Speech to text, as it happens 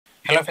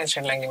Hello friends,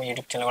 channel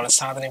YouTube channel වල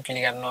සාදරයෙන්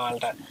පිළිගන්නවා.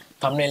 ඔයාලට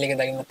thumbnail එක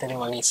දකින්නත් ඇති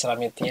මගේ ඉස්සරහ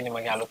මේ තියෙන්නේ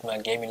මගේ අලුත්ම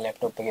gaming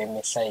laptop එකේ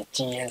MSI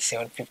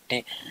GL750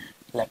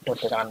 laptop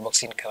එක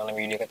unboxing කරන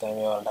වීඩියෝ එක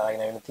තමයි ඔයාලට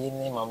අරගෙන ආවිල්ලා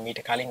තියෙන්නේ. මම මීට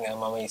කලින්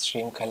මම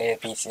stream කළේ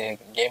PC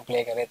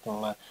gameplay කරේත්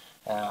මම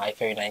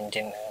i5 9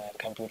 gen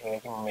computer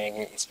එකකින්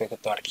මේකේ spec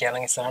එකත් ඔයාලට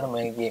කියන්න ඉස්සරහට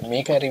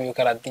මේක review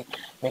කරද්දි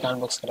මේක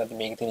unbox කරද්දි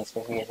මේකේ තියෙන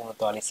specification උත්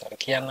ඔයාලට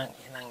ඉස්සරහට කියන්න.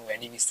 එහෙනම්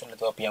වැඩි විස්තර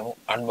නැතුව අපි යමු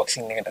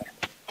unboxing එකට.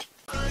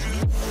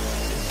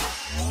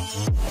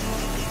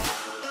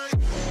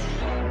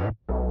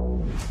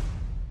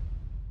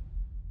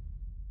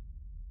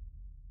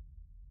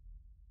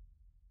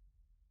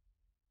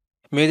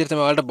 මේ විදිහට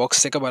තමයි ඔයාලට box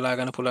එක බලා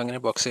ගන්න පුළුවන්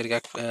ඉන්නේ box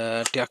එක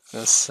ටිකක්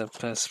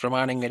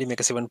ප්‍රමාණයෙන් වැඩි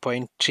මේක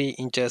 7.3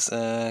 inches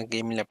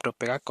gaming laptop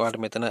එකක්.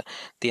 ඔයාලට මෙතන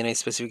තියෙන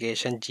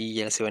specification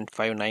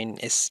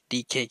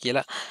GL759SDK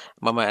කියලා.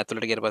 මම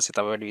ඇතුළට ගියට පස්සේ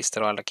තව වැඩි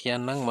විස්තර ඔයාලට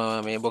කියන්නම්. මම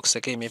මේ box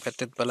එකේ මේ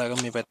පැත්තෙත්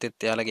බලාගමු. මේ පැත්තෙත්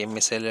එයාලගේ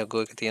MSI logo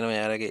එක තියෙනවා.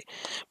 එයාලගේ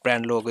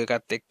brand logo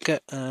එකත් එක්ක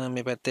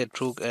මේ පැත්තේ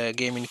true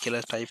gaming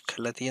කියලා type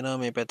කරලා තියෙනවා.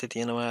 මේ පැත්තේ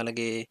තියෙනවා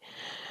එයාලගේ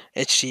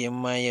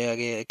HDMI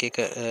වගේ එක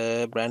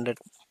branded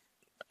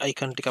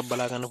icon ටිකක්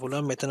බලා ගන්න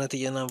පුළුවන්. මෙතන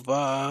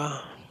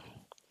තියෙනවා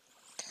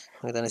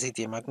මෙතන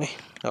CTMක් නේ.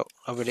 ඔව්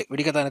අපිට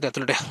විඩි කතා නැතුව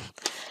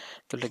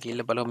ඇතුළට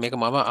ගිහිල්ලා බලමු. මේක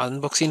මම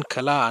unboxing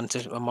කළා.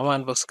 මම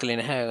unbox කළේ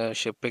නැහැ.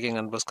 shop එකෙන්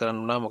unbox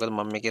කරන්න උනා. මොකද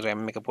මම මේකේ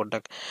RAM එක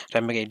පොඩ්ඩක්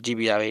RAM එක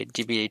 8GB ආවේ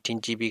 8GB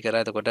 18GB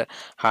කරා. එතකොට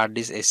hard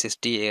disk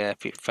SSD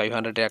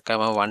 500 එකක්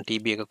ආවම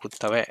 1TB එකකුත්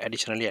තව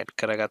additionally add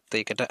කරගත්ත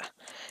එකට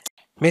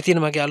මේ තියෙන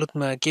මගේ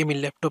අලුත්ම gaming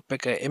laptop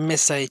එක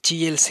MSI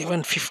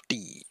GL750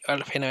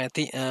 ඔයාලට පේනවා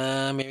ඇති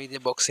මේ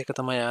විදිහේ box එක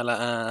තමයි යාලා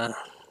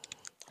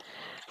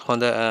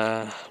හොඳ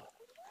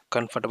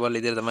comfortable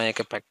විදිහට තමයි ඒක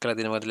pack කරලා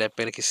දෙන්නේ. මොකද lap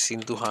එකට කිසි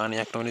සින්දු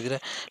හානියක් නොවන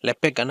විදිහට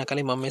lap එක ගන්න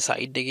කලින් මම මේ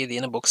side එකේ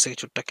තියෙන box එක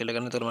චුට්ටක් එල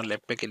ගන්න. ඒතර මම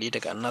lap එක එළියට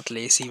ගන්නත්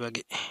ලේසි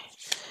වගේ.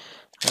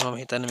 මම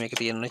හිතන්නේ මේක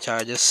තියෙන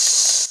charges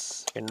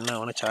වෙන්න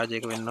ඕන charge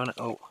එක වෙන්න ඕන.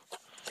 ඔව්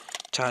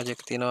charge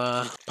එක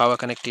තියෙනවා power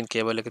connecting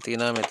cable එක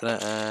තියෙනවා මෙතන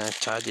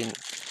charging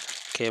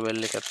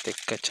cable එකත්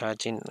එක්ක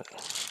charging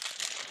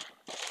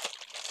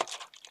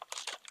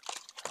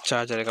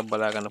charger එකක්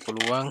බලා ගන්න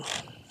පුළුවන්.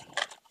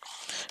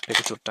 ඒක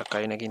චුට්ටක්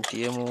අයිනකින්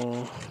තියමු.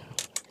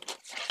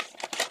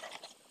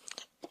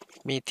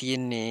 මේ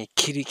තියෙන්නේ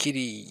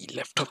කිරි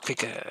laptop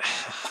එක.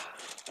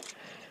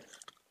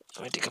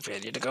 මේ ටික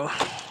පැලියට ගමු.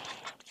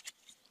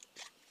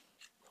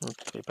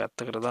 අපි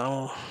පැත්තකට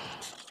දාමු.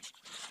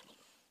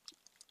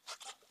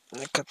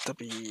 එකත්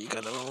අපි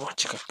ගලවමු.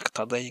 ටිකක්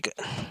තදයි එක.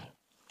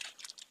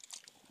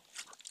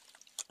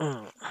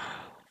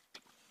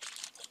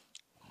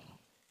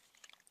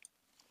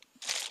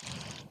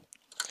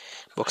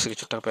 box එක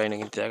චුට්ටක්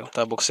පැයිනකින් තියාගමු.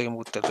 තා box එකේ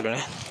මුකුත් ඇතුලේ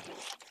නැහැ.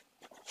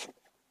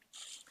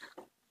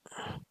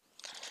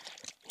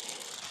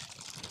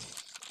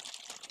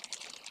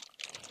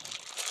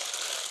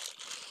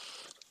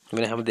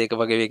 මෙන්න හැම දෙයක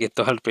වගේ මේකෙත්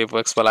ඔයාලට paper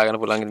works බලා ගන්න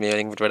පුළුවන්. මේ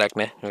වලින් වැඩක්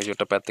නැහැ. මේ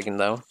චුට්ටක් පැත්තකින්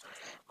දාමු.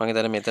 මම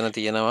හිතන්නේ මෙතන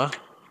තියෙනවා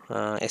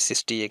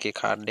SSD එකේ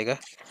card එක,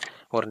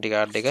 warranty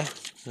card එක,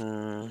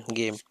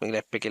 game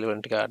lap එකේ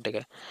warranty card එක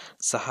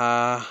සහ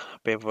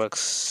paper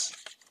works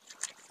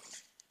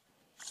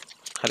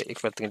හරි එක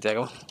පැත්තකින්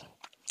තියාගමු.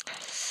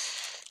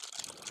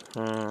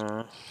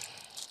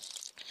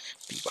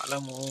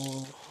 බලමු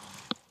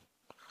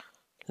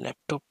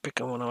laptop එක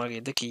මොන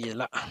වගේද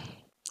කියලා.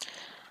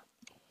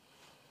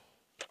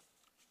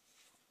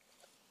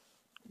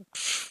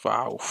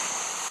 wow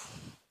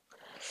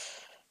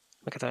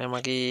මේක තමයි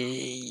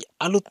මගේ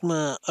අලුත්ම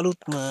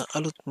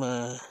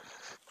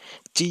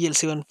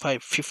GL75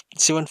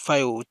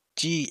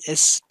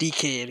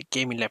 GSDK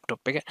gaming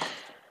laptop එක.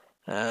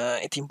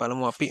 ඉතින්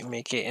බලමු අපි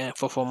මේකේ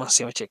performance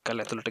එක check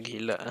කරලා ඇතුළට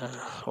ගිහිල්ලා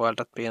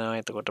ඔයාලටත් පේනවා.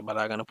 එතකොට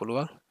බලා ගන්න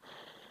පුළුවන්.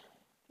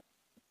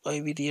 ওই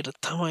විදියට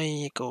තමයි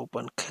ඒක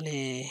open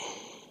කළේ.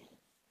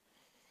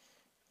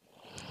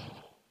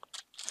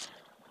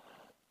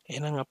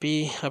 එහෙනම් අපි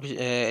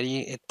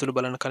එළිය ඇතුළ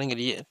බලන කලින්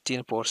එළිය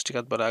තියෙන ports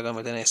ටිකත් බලා ගමු.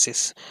 මෙතන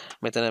SS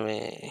මෙතන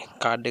මේ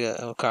card එක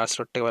card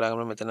slot එක බලා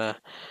ගමු. මෙතන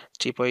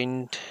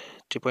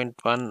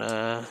 3.1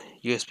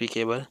 USB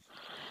cable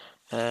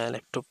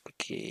laptop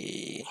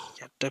එකේ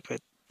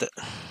යටපැත්ත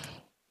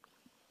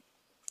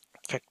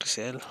factory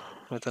sale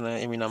මෙතන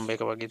එමි number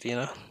එක වගේ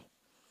තියෙනවා.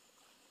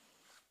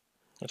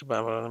 ඊට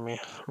බලන්න මේ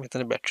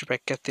මෙතන battery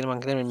pack එකක් තියෙනවා.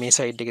 මම හිතන්නේ මේ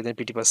side එකේ තියෙන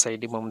පිටිපස්ස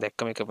side එක මම දැක්ක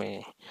මේක මේ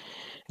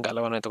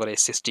ගලවන. එතකොට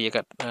SSD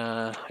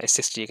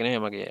එක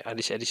නෙමෙයි මගේ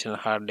additional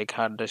hard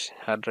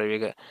drive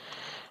එක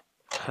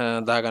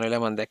දාගන්න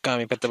වෙලාව මම දැක්කා.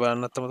 මේ පැත්ත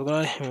බලන්නත් අමතක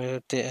වුණානේ. මේ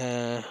පැත්තේ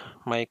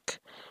mic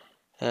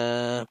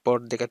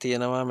port දෙක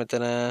තියෙනවා.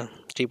 මෙතන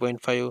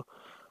 3.5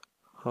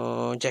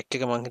 jack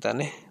එක මම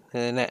හිතන්නේ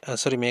නෑ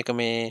sorry මේක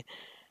මේ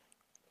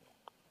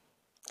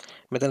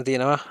මෙතන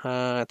තියෙනවා.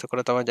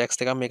 එතකොට තව jacks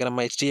දෙකක්. මේක නම්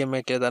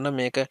HDMI කියලා දාන්න.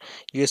 මේක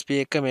USB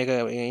එක මේක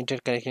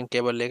internet connection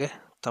cable එක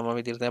තමයි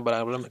විදිහට තමයි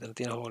බලන්න පුළුවන්. මෙතන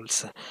තියෙන holes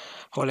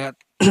hole එකක්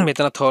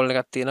මෙතනත් hole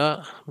එකක් තියෙනවා.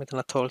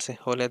 මෙතනත් hole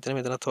එකක් තියෙනවා.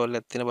 මෙතනත් hole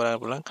එකක් තියෙනවා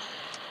බලන්න පුළුවන්.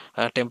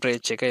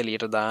 temperature එක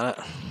එළියට දාන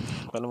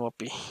බලමු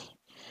අපි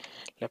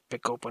lap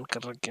එක open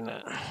කරගෙන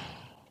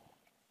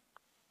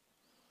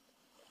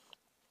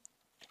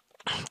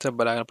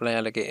බලාගන්න පුළුවන්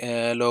යාලගේ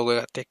ලෝගෝ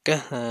එකත් එක්ක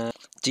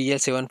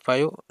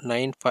GL75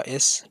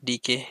 95S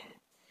DK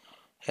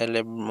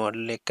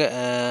මොඩල් එක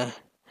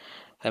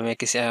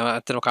මේක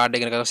අතන කාඩ්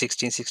එක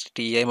 1660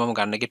 Ti මම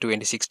ගන්න එක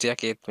 2060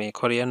 එකක් ඒත් මේ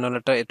කොරියන්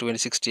වලට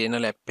 2060 එන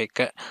ලැප් එක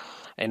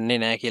එන්නේ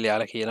නැහැ කියලා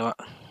යාලා කියනවා.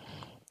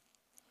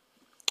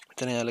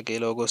 මෙතන යාලගේ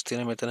ලෝගෝස්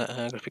තියෙන මෙතන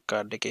ග්‍රැෆික්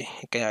කාඩ් එකේ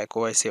එක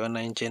Core i7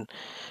 9 Gen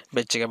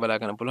බැච් එක බලා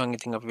ගන්න පුළුවන්.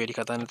 ඉතින් අපි වැඩි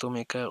කතා නැතුව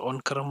මේක ඔන්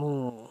කරමු.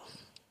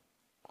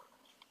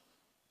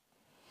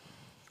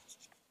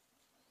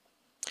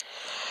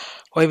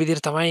 ඔය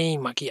විදිහට තමයි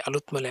මගේ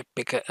අලුත්ම ලැප්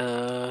එක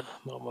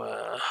මම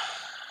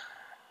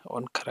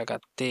ඔන්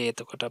කරගත්තේ.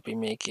 එතකොට අපි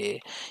මේකේ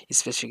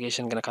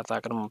ස්පෙසිෆිකේෂන් ගැන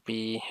කතා කරමු. අපි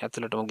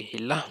ඇතුළටම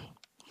ගිහිල්ලා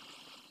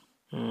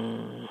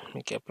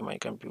මේක අපි my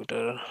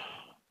computer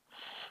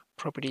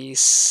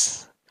properties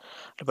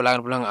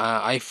බලාගන්න පුළුවන්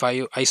i5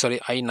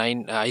 i9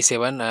 i7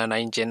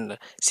 9 gen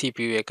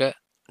CPU එක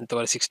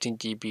එතකොට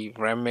 16GB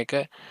RAM එක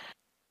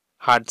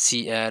hard C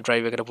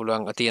drive එකට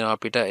පුළුවන් තියෙනවා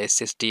අපිට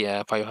SSD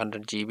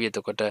 500GB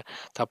එතකොට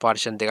තව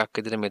partition දෙකක්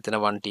විදිහට මෙතන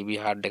 1TB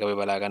hard එක අපි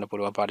බලා ගන්න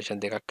පුළුවන් partition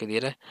දෙකක්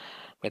විදිහට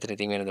මෙතන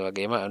ඉතින් වෙනද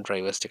වගේම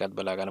drivers ටිකත්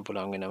බලා ගන්න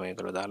පුළුවන් වෙනවා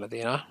මේකවල දාලා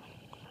තියෙනවා.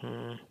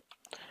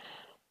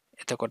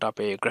 එතකොට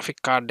අපේ graphic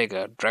card එක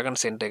Dragon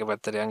Center එක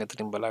පැත්තට යන්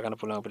එතනින් බලා ගන්න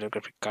පුළුවන් අපිට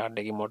graphic card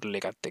එකේ model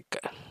එකත් එක්ක.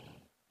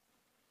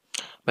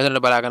 මෙතන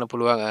බලා ගන්න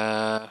පුළුවන්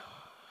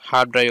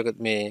hard drive එක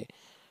මේ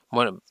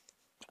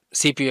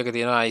CPU එක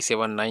තියෙනවා i7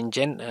 9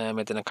 Gen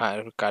මෙතන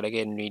කාඩ්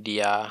එකේ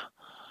Nvidia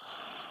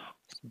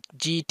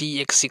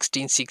GTX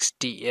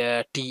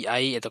 1660 Ti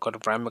එතකොට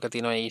RAM එක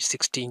තියෙනවා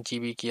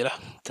 16GB කියලා.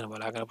 එතන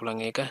බලා ගන්න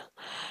පුළුවන් ඒක.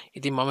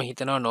 ඉතින් මම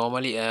හිතනවා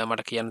normally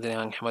මට කියන්න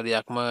දෙන හැම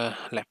දෙයක්ම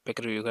ලැප් එක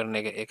රිවිව් කරන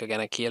එක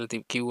ගැන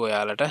කියලා කිව්වා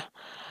ඔයාලට.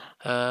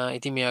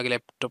 ඉතින් මේ වගේ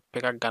ලැප්ටොප්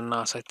එකක් ගන්න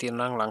ආසක්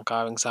තියෙනවා නම්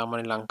ලංකාවෙන්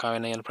සාමාන්‍ය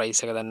ලංකාවේ යන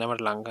ප්‍රයිස් එක දන්නේ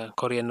නැහැ මට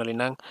කොරියන් වලින්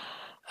නම්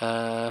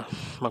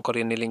මම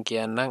කොරියන් වලින්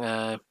කියන්නම්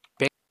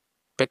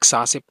පෙක්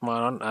සාසිප්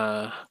මානොන්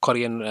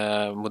කොරියන්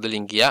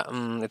මුදලින් ගියා.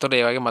 එතකොට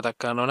ඒ වගේ මතක්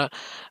කරන්න ඕන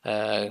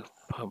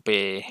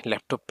අපේ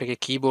ලැප්ටොප් එකේ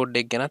කීබෝඩ්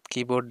එක ගැනත්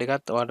කීබෝඩ්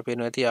එකත් ඔයාලට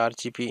පේනවා ඇති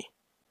RGB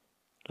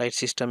ලයිට්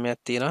සිස්ටම්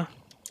එකක් තියෙනවා.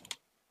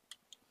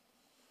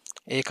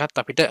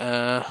 ඒකත් අපිට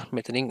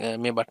මෙතනින්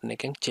මේ බටන්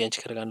එකෙන් චේන්ජ්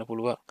කරගන්න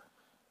පුළුවන්.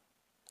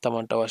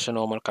 තමන්ට අවශ්‍ය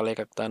නෝමල් කලර්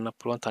එකක් දාන්න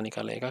පුළුවන් තනි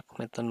කලර් එකක්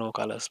නැත්නම් නෝ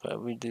කලර්ස්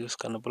යූස්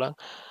කරන්න පුළුවන්.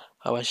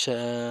 අවශ්‍ය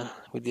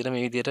විදිහට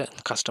මේ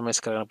විදිහට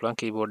කස්ටමයිස් කරගන්න පුළුවන්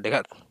කීබෝඩ්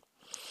එකත්.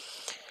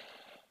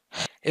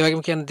 ඒ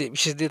වගේම කියන්න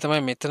විශේෂ දේ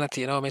තමයි මෙතන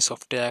තියෙනවා මේ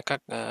software එකක්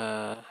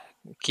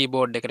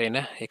කීබෝඩ් එකට එන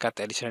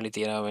එකත් ඇඩිෂනලි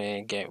තියෙනවා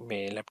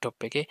මේ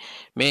ලැප්ටොප් එකේ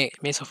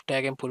මේ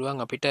software එකෙන්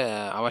පුළුවන් අපිට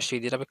අවශ්‍ය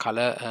විදිහට අපි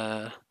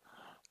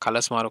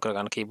කලර්ස් මාරු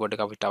කරගන්න කීබෝඩ්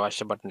එක අපිට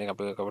අවශ්‍ය බටන් එක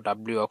අපි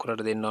W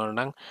අකුරට දෙන්න ඕන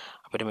නම්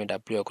අපිට මේ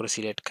W අකුර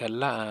සිලෙක්ට්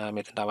කරලා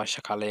මෙතනට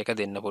අවශ්‍ය කලර් එක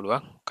දෙන්න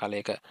පුළුවන්. කලර්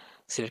එක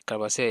සිලෙක්ට්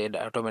කරලා පස්සේ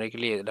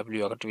ඔටෝමැටිකලි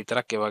W අකුරට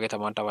විතරක් ඒ වගේ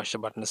තමන්ට අවශ්‍ය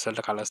බටන්ස්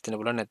වලට කලර්ස් දෙන්න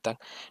පුළුවන්. නැත්නම්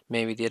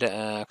මේ විදිහට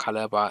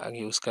කලර්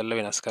යූස් කරලා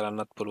වෙනස්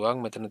කරන්නත්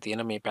පුළුවන්. මෙතන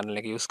තියෙන මේ පැනල්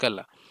එක යූස්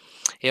කරලා.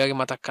 ඒ වගේ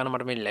මතක් කරන්න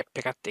මට මේ ලැප්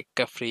එකත් එක්ක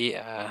ෆ්‍රී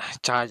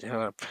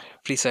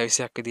සර්විස්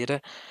එකක්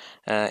විදිහට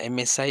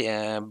MSI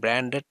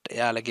branded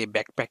යාලගේ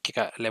backpack එක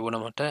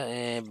ලැබුණා මට.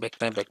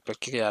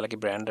 backpack එක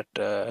යාලගේ branded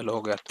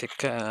logo එකත්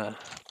එක්ක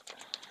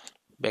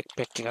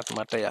backpack එකත්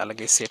මට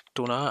යාලගේ set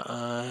වුණා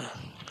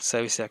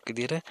සර්විස් එකක්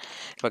විදිහට.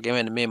 ඒ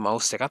වගේම මේ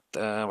mouse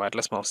එකත්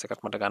wireless mouse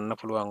එකත් මට ගන්න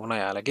පුළුවන්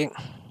වුණා යාලගෙන්.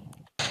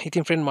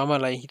 ඉතින් ෆ්‍රෙන්ඩ් මම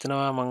ලයි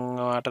හිතනවා මම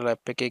ඔයාලට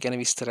ලැප් එකේ ගැන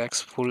විස්තරයක්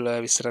ෆුල්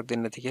විස්තරයක්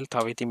දෙන්න ඇති කියලා.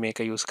 තව ඉතින් මේක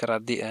යූස්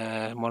කරද්දි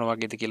මොන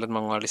වගේද කියලාත්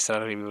මම ඔයාලට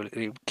ඉස්සරහ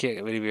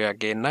රිවිව්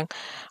එකක් ගේන්නම්.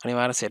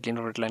 අනිවාර්යෙන්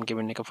සෙට්ලින් රොට්ලයින්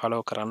කෙබින් එක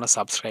ෆලෝ කරන්න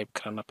සබ්ස්ක්‍රයිබ්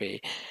කරන්න අපේ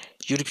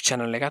YouTube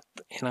channel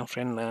එකත්. එහෙනම්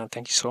friend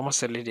thank you so much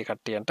සෙල්ලිඩි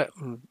කට්ටියන්ට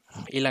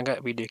ඊළඟ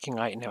වීඩියෝ එකකින්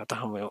ආයෙ නැවත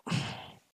හමු වෙමු.